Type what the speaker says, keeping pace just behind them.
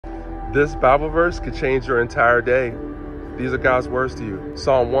This Bible verse could change your entire day. These are God's words to you.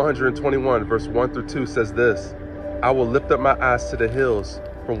 Psalm 121, verse 1 through 2 says this: I will lift up my eyes to the hills.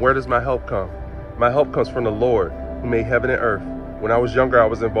 From where does my help come? My help comes from the Lord, who made heaven and earth. When I was younger, I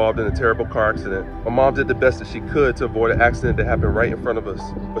was involved in a terrible car accident. My mom did the best that she could to avoid an accident that happened right in front of us,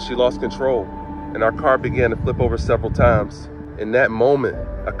 but she lost control, and our car began to flip over several times. In that moment,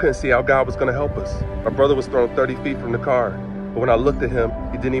 I couldn't see how God was going to help us. My brother was thrown 30 feet from the car, but when I looked at him,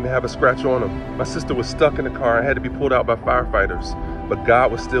 he didn't even have a scratch on him. My sister was stuck in the car and had to be pulled out by firefighters, but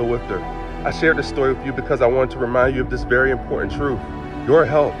God was still with her. I shared this story with you because I wanted to remind you of this very important truth. Your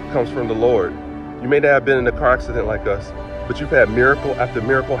help comes from the Lord. You may not have been in a car accident like us, but you've had miracle after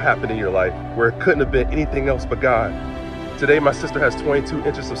miracle happen in your life where it couldn't have been anything else but God. Today, my sister has 22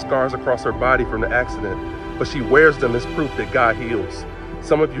 inches of scars across her body from the accident, but she wears them as proof that God heals.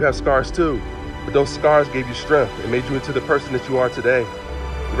 Some of you have scars too, but those scars gave you strength and made you into the person that you are today.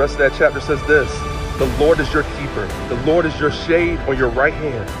 The rest of that chapter says this: the Lord is your keeper. The Lord is your shade on your right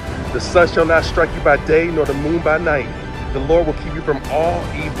hand. The sun shall not strike you by day, nor the moon by night. The Lord will keep you from all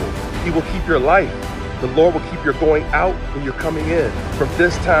evil. He will keep your life. The Lord will keep your going out and your coming in from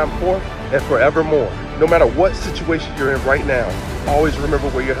this time forth and forevermore. No matter what situation you're in right now, always remember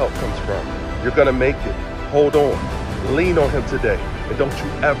where your help comes from. You're gonna make it. Hold on. Lean on Him today, and don't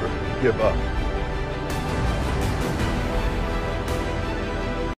you ever give up.